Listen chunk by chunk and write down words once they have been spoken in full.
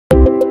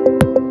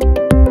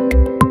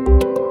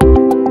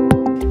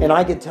And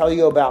I could tell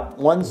you about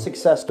one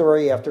success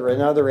story after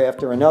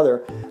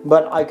another,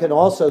 but I can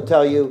also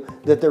tell you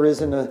that there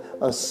isn't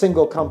a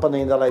single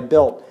company that I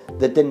built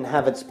that didn't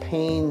have its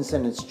pains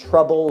and its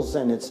troubles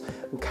and its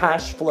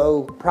cash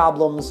flow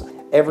problems.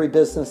 Every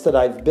business that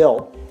I've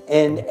built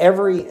and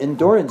every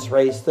endurance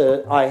race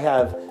that I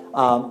have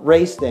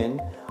raced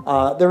in,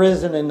 there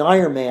isn't an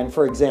Ironman,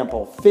 for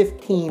example,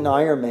 15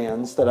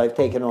 Ironmans that I've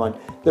taken on.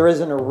 There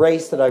isn't a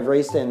race that I've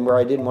raced in where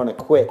I didn't want to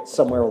quit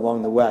somewhere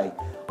along the way.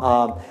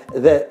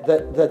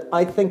 That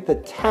I think the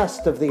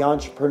test of the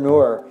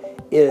entrepreneur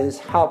is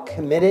how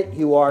committed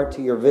you are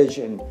to your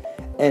vision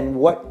and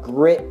what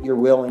grit you're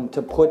willing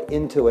to put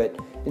into it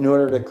in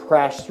order to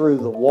crash through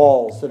the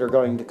walls that are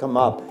going to come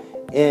up.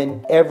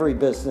 And every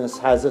business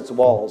has its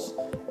walls.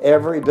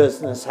 Every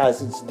business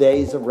has its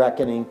days of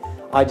reckoning.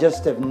 I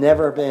just have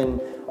never been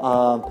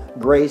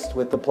graced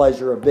with the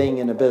pleasure of being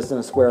in a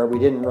business where we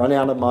didn't run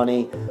out of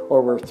money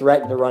or were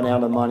threatened to run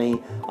out of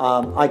money.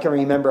 I can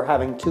remember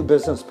having two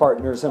business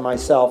partners and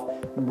myself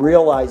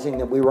realizing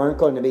that we weren't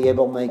going to be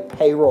able to make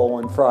payroll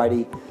on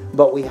Friday,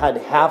 but we had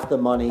half the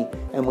money,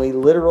 and we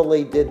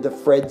literally did the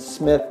Fred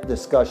Smith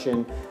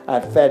discussion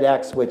at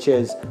FedEx, which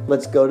is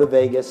let's go to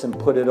Vegas and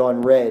put it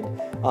on red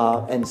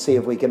and see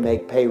if we can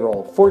make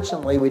payroll.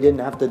 Fortunately, we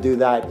didn't have to do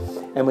that,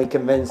 and we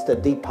convinced a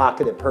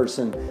deep-pocketed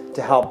person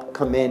to help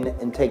come in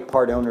and take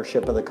part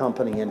ownership of the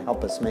company and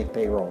help us make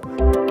payroll.